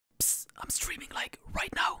I'm streaming like right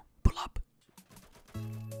now. Pull up.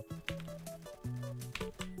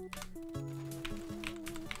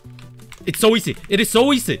 It's so easy. It is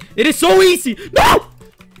so easy. It is so easy. No!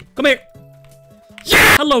 Come here.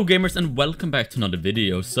 Yeah! Hello gamers and welcome back to another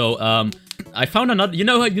video. So I found another,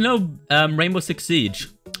 Rainbow Six Siege.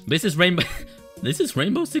 This is Rainbow This is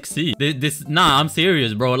Rainbow Six Siege. Nah, I'm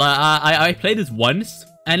serious, bro. Like I played this once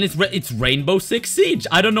and it's Rainbow Six Siege.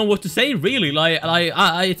 I don't know what to say really.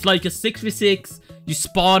 It's like a 6v6. You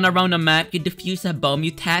spawn around a map, you defuse a bomb,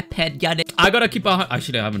 you tap head, got it. I gotta keep a...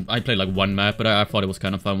 Actually, I played like one map, but I thought it was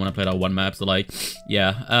kind of fun when I played that one map. So like,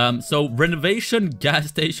 yeah. So renovation gas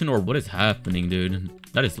station, or what is happening, dude?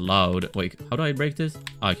 That is loud. Wait, how do I break this?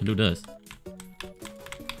 Oh, I can do this.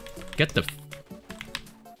 Get the...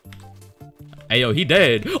 Hey, yo, he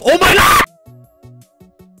dead. Oh my god!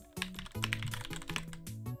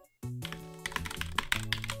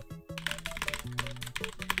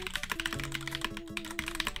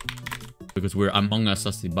 Because we're Among Us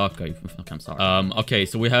Sasibaka. Okay, I'm sorry. Okay,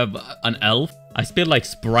 so we have an elf. I spilled like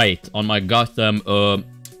Sprite on my goddamn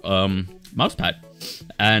mousepad.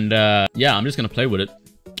 And yeah, I'm just gonna play with it.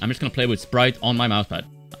 I'm just gonna play with Sprite on my mousepad.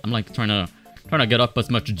 I'm like trying to get up as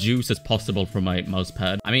much juice as possible from my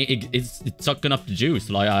mousepad. I mean, it's sucking up the juice.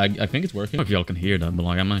 Like I think it's working. I don't know if y'all can hear that, but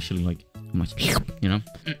like I'm actually like, you know.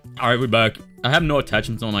 All right, we're back. I have no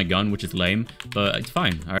attachments on my gun, which is lame, but it's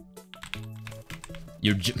fine. All right.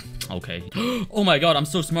 You're okay. Oh my god, I'm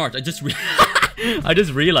so smart. I just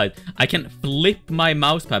realized I can flip my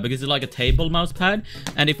mousepad because it's like a table mousepad,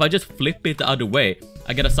 and if I just flip it the other way,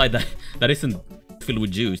 I get a side that isn't filled with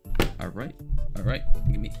juice. All right,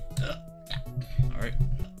 give me. All right.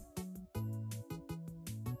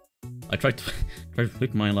 I tried to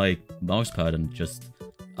flip my like mousepad and just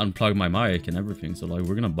unplug my mic and everything, so like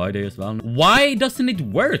we're gonna buy the ASVAL. Why doesn't it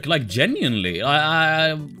work? Like genuinely,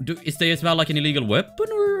 is the ASVAL like an illegal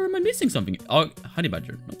weapon, or am I missing something? Oh, honey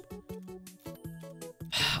badger. Nope.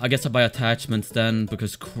 I guess I buy attachments then,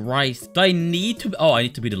 because Christ, do I need to? Oh, I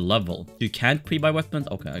need to be the level. You can't pre-buy weapons.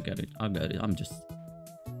 Okay, I get it. I'm just,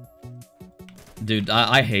 dude.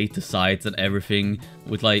 I hate the sites and everything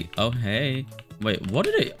with like, oh hey, wait, what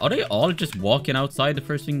are they all just walking outside the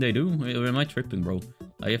first thing they do? Or am I tripping, bro?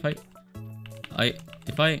 Like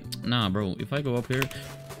nah, bro, if I go up here,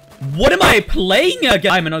 what am I playing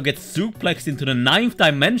again? I'm gonna get suplexed into the 9th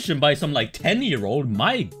dimension by some like 10-year-old.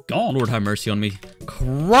 My god, Lord have mercy on me.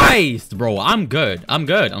 Christ, bro, I'm good. I'm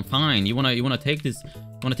fine. You wanna take this?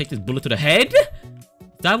 Take this bullet to the head? Is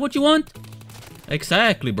that what you want?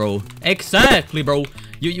 Exactly, bro. Exactly, bro.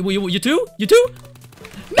 You too?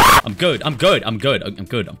 No! I'm good.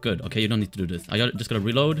 Okay, you don't need to do this. Just gotta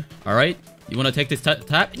reload. All right. You want to take this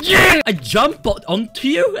tap? Yeah! I jump onto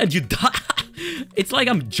you and you die. It's like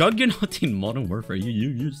I'm juggernauting Modern Warfare.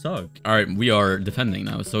 You suck. All right, we are defending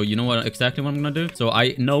now. So you know what exactly what I'm gonna do? So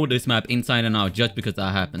I know this map inside and out just because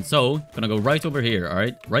that happened. So I'm gonna go right over here. All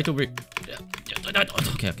right, right over here.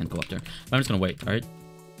 Okay, I can't go up there. I'm just gonna wait. All right.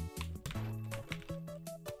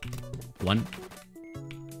 1.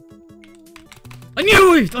 I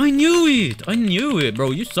knew it,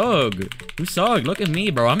 bro. You suck. Look at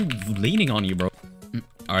me, bro. I'm leaning on you, bro.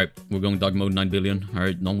 All right, we're going dog mode 9 billion. All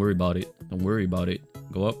right, don't worry about it.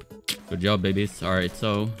 Go up. Good job, babies. All right,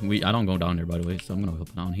 so I don't go down there, by the way, so I'm gonna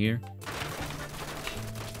hop down here.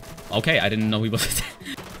 Okay, I didn't know he was.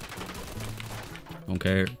 Don't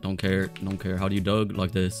care. How do you dug?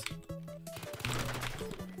 Like this.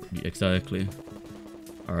 Exactly.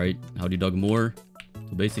 All right, how do you dug more?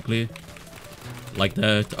 So basically, like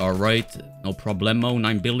that. All right, no problemo.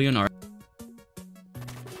 9 billion. All right.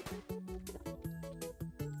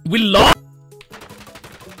 We lost.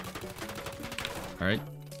 All right.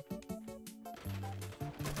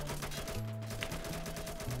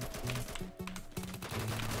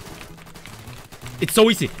 It's so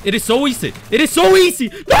easy. It is so easy.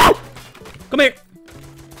 No! Come here.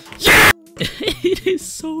 Yeah! It is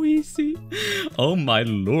so easy. Oh my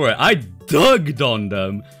lord. I dug on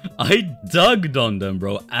them,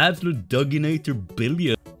 bro. Absolute Dugginator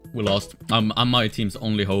billion. We lost. I'm my team's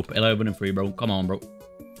only hope. 11-3, bro. Come on, bro.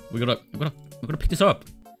 We're gonna pick this up.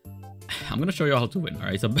 I'm gonna show you how to win. All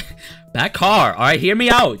right, so back car. All right, hear me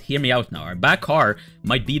out now. All right, back car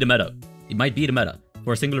might be the meta. It might be the meta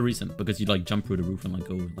for a singular reason, because you like jump through the roof and like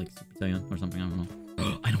go like Super Saiyan or something. I don't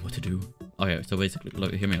know. I know what to do. Okay, so basically,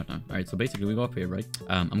 look, hear me out now. All right, so basically we go up here, right?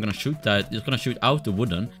 I'm gonna shoot that. Just gonna shoot out the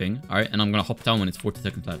wooden thing. All right, and I'm gonna hop down when it's 40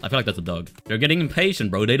 seconds left. I feel like that's a dog. They're getting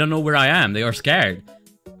impatient, bro. They don't know where I am. They are scared.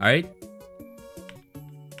 All right.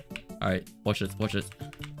 All right, watch this.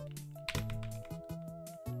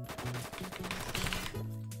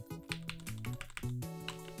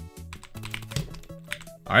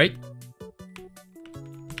 Alright.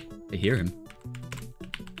 I hear him.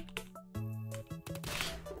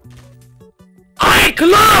 I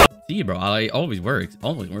close! See, bro, I always works.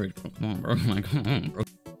 Always works. Bro. Come on, bro. Come on, bro.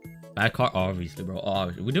 Bad car, obviously, bro.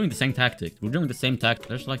 Obviously. We're doing the same tactics. We're doing the same tactics.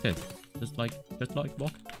 Just like this. Just like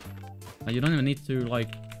walk. Like, you don't even need to,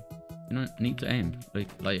 like, you don't need to aim.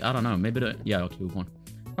 Like, I don't know. Maybe yeah, okay, we won.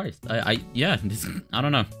 Christ, yeah, I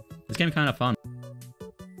don't know. This game kind of fun.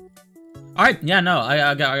 Alright, yeah, no,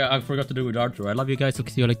 I forgot to do with Arthur. I love you guys. So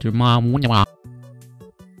see you later, mom.